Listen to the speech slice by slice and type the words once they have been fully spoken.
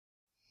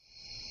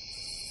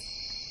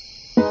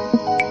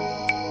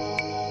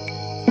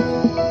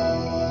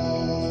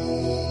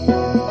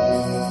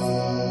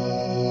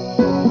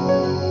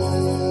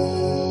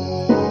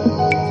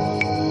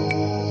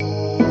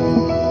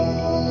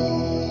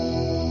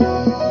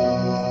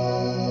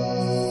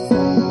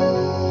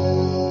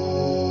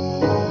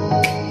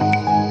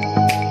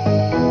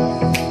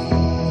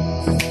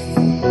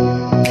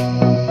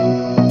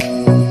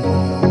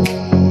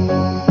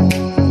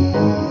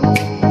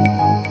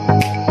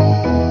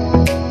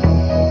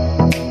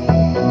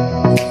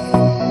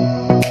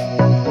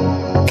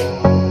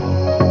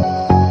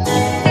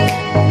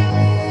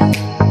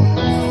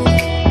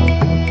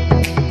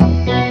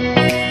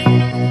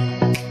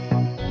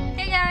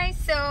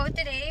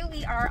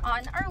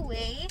our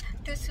way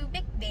to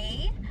Subic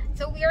Bay.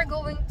 So we are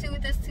going to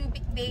the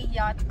Subic Bay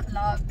Yacht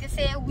Club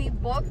kasi we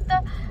booked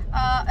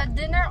a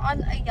dinner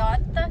on a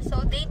yacht.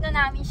 So date na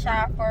namin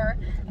siya for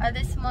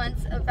this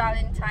month's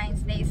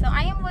Valentine's Day. So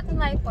I am with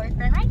my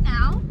boyfriend right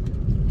now.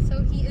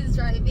 So he is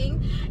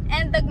driving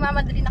and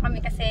nagmamadali na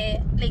kami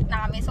kasi late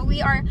na kami. So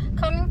we are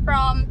coming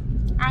from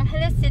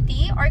Angeles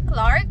City or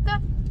Clark.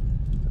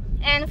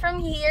 And from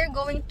here,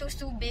 going to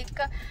Subic,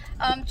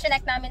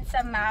 chinek namin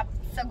sa map,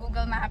 sa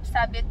Google Maps,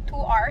 sabi 2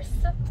 hours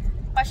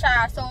pa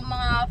siya. So,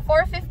 mga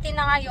 4:50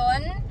 na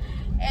ngayon.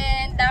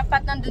 And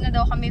dapat nandun na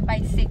daw kami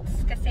by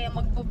 6 kasi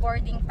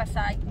magbo-boarding pa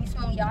sa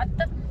mismong yacht.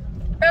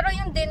 Pero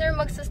yung dinner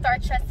magsa-start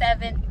siya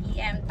 7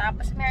 PM.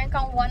 Tapos, meron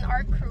kang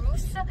 1-hour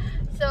cruise.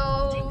 So,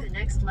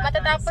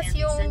 matatapos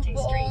yung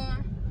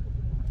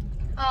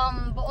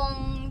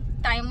buong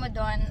time mo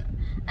doon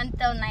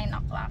until 9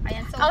 o'clock.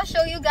 Ayan. So, I'll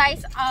show you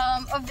guys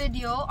a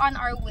video on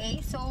our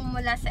way. So,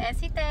 mula sa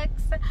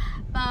SCTEX,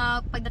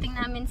 pagdating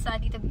namin sa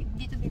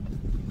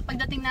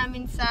pagdating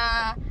namin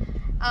sa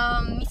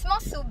mismong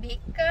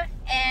Subic,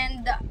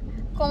 and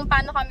kung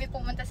paano kami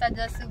pumunta sa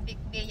the Subic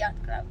Bay Yacht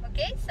Club.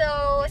 Okay? So,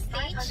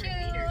 stay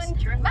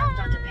tuned.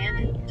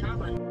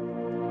 Bye!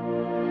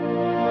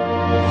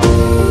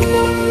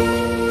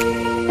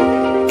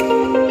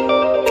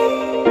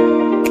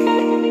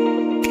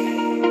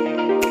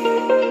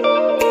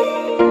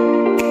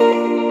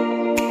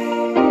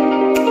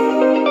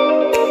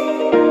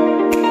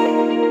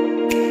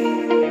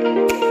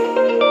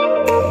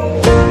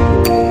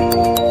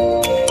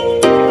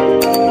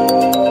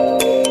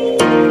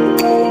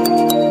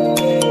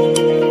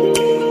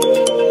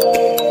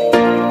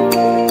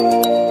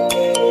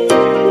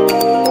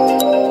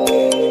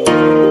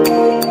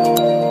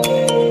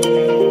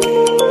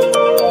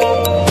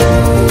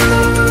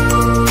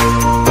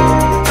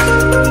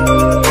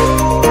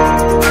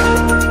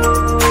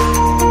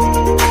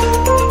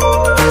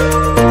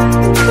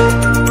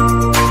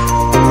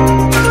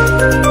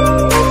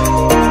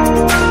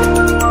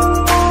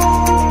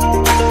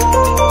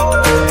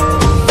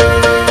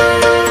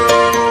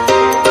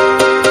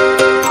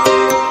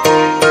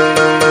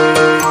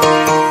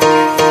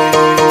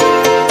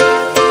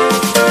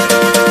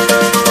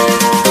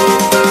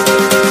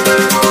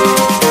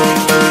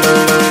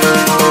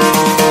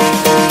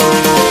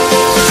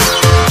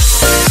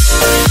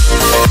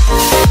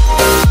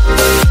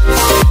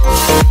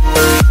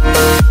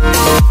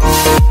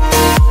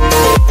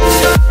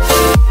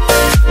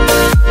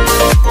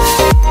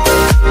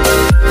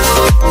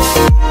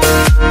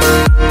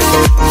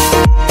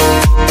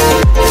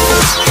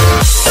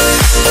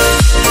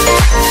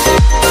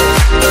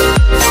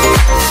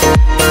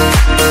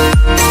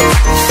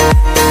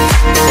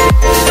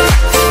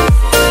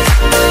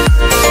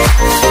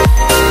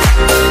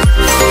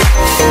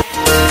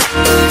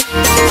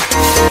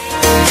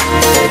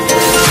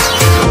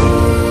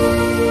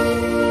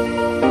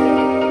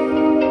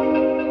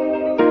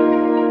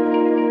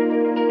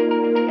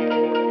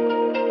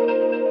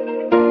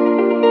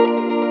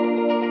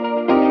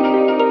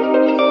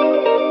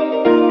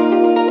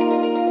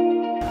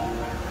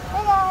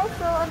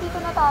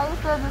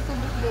 The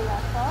Subic Bay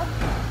Yacht Club.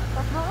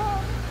 Let's go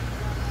in.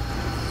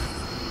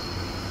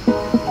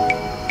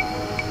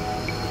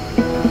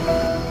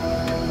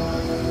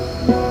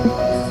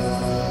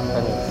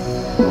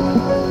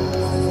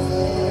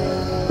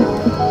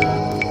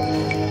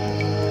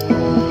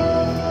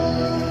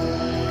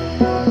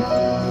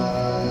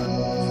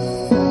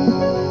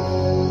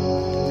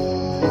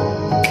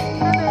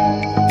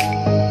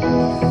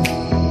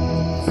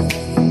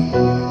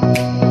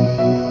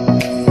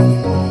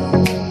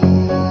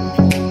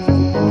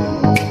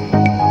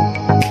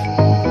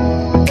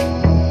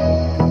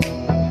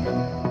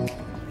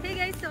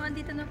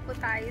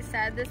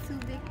 The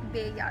Subic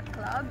Bay Yacht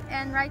Club,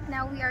 and right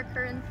now we are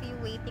currently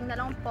waiting na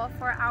lang po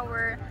for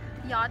our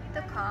yacht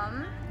to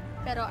come.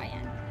 Pero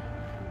ayan,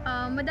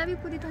 madami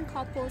po ditong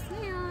couples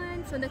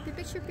ngayon, so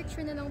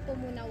nagpipicture-picture na lang po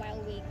muna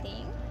while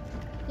waiting.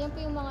 Yan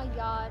po yung mga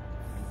yachts.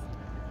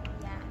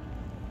 Ayan.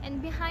 And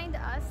behind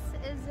us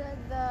is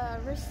the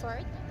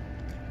resort,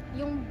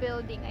 yung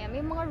building. Ayan,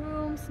 may mga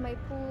rooms, may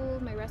pool,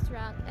 may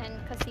restaurant, and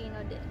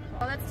casino din.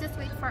 So let's just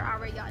wait for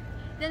our yacht,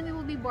 then we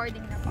will be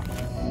boarding na po.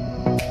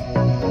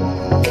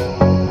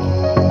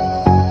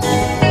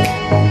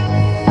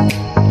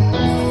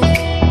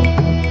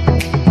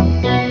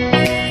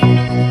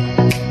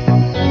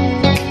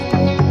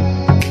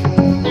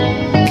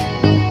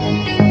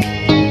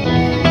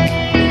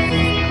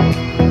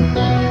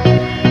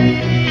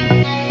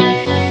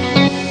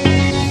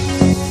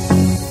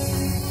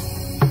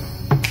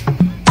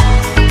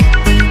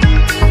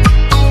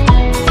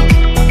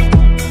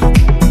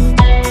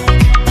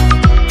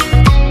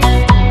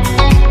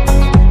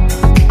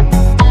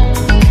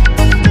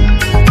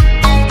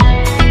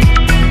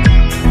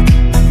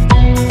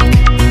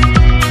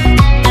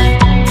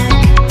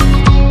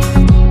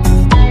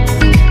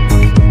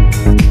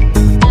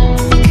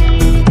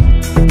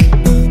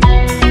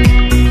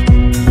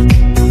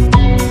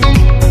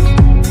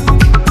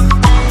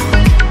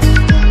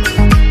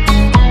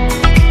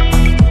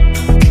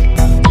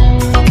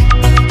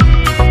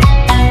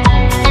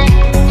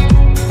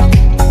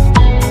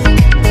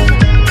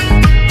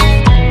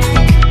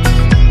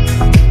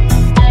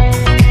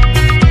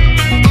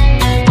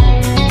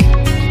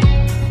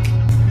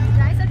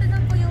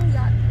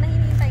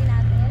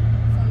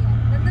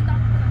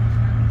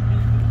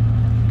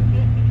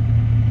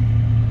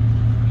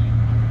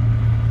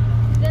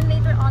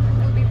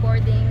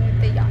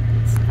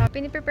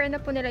 piniprepare na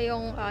po nila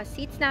yung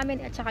seats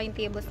namin at saka yung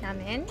tables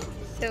namin.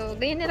 So,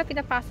 ganyan nila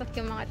pinapasok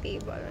yung mga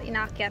table.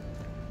 Inakyat.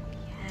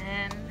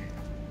 Yan.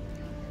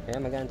 Kaya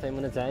mag-aantay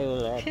muna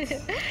tayo,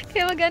 Lex.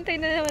 Kaya mag-aantay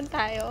na naman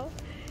tayo.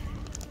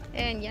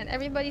 And yan,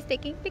 everybody's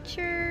taking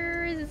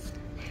pictures.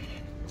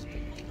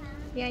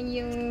 Yan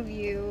yung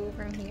view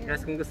from here.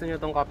 Guys, kung gusto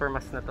nyo itong copper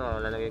mask na to,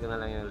 lalagay ko na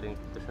lang yung link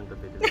to sa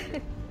video.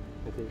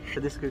 Okay,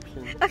 sa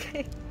description.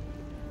 Okay.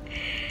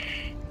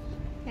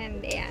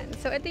 And yan.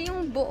 So, ito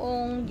yung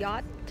buong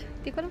yacht.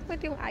 Hindi ko lang kung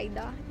ito yung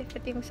Aida. If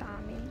ito yung sa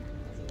amin.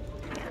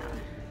 Yeah.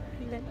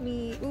 Let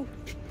me,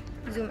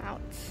 zoom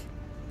out.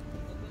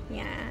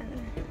 Yan.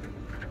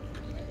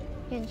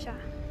 Yan siya.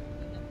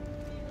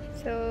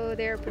 So,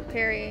 they're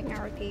preparing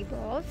our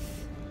tables.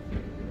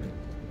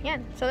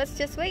 Yan. So, let's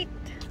just wait.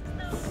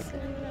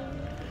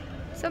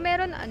 So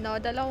meron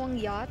dalawang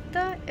yacht.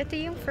 Ito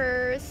yung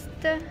first.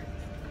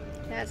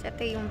 Yes,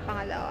 ito yung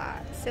pangalawa.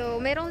 So,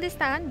 merong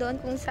listahan doon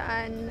kung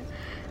saan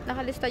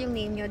nakalista yung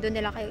name nyo. Doon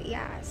nila kayo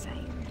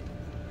i-assign.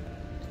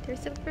 They're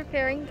still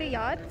preparing the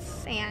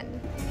yachts. And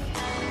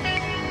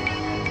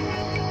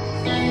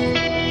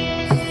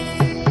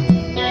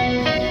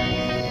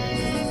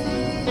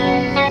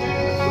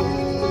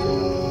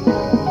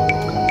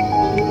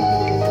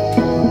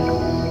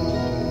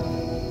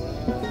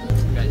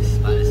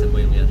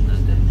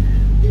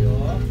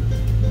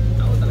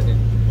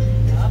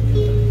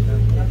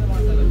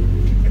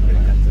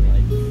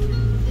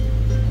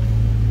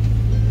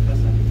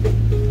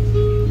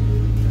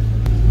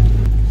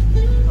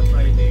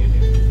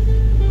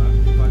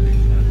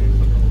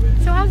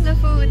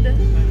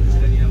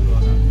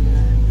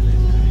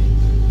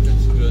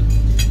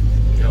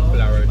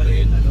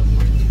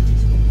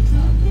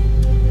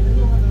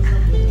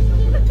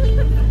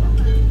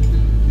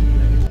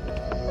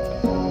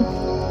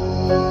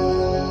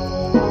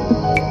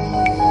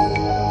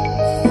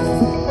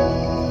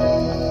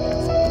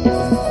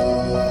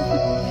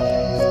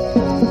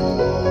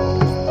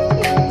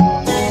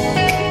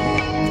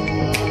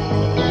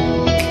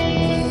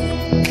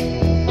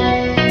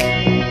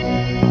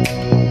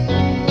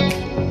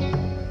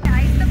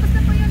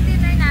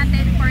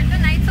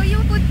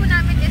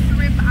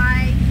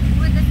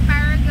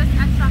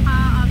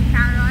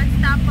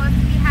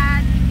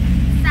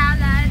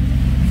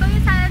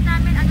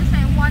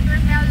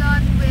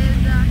Melon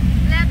with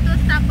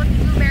lettuce, tapos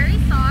blueberry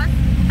sauce.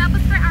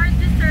 Tapos for our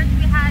dessert,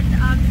 we had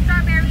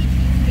strawberry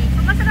cheesecake.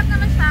 So masarap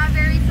naman siya,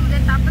 very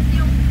sulit. Tapos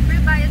yung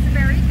ribeye is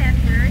very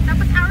tender.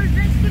 Tapos our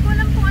drinks, hindi ko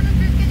alam kung anong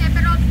drink yun eh,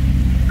 pero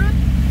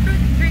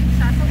fruit drink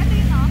siya. So ito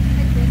yun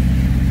like this.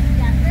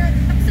 Yeah, pero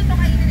tapos ito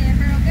kainin eh,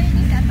 pero ganyan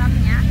yung setup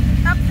niya.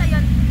 Tapos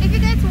ayun, if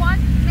you guys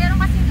want, meron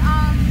kasing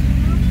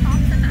rooftop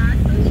sa taas.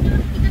 So hindi nyo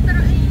makikita pero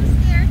ayun yung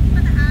stairs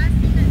sa taas.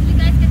 You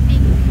guys can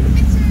take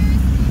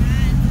pictures.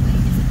 Yan. So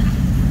ayun yung sa taas.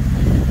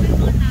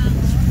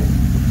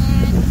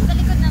 And sa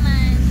likod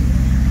naman,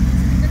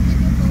 the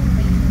beautiful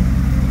way.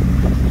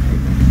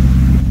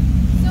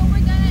 So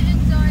we're gonna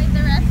enjoy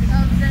the rest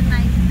of the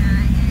night na.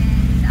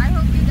 And I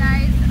hope you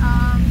guys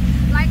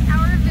like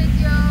our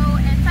video.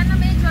 And sana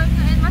ma-enjoy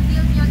nyo and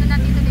ma-feel nyo na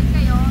nandito din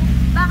kayo.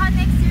 Baka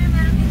next year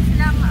meron din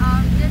silang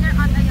dinner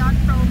on a yacht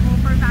promo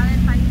for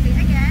Valentine's Day.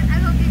 Again, I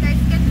hope you guys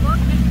can book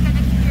and you can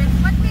experience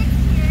what we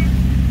experienced.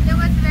 It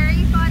was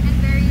very fun and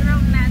very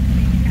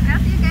romantic.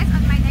 I'll see you guys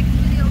on my next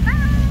video. Bye!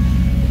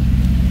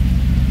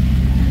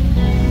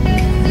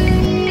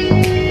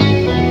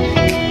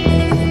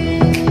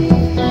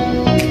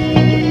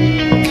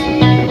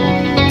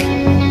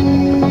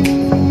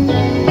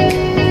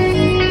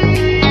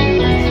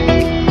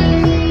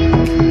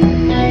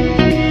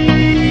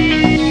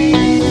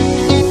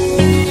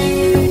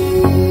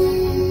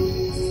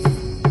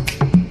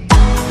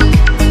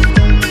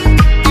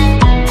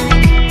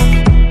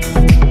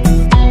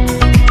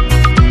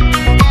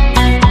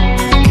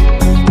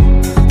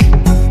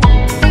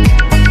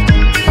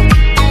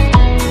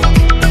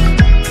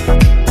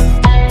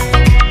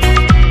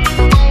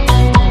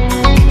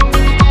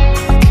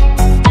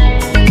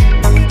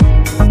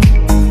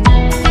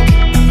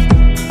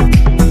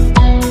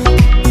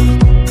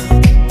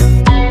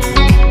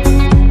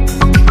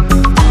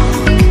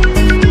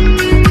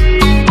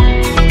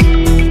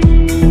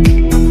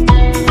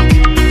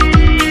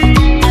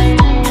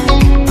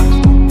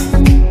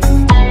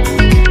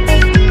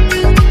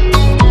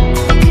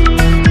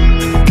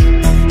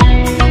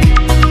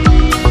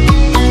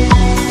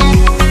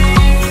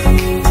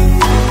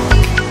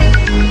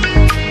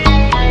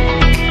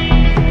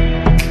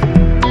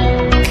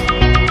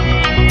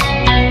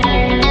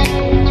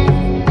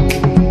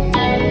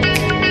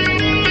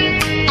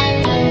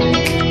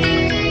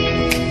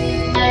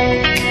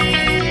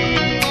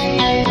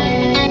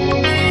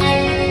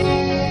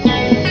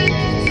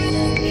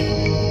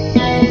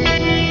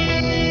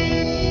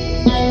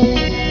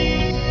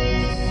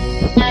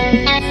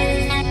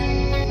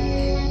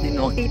 Hindi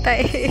mo kita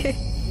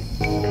eh.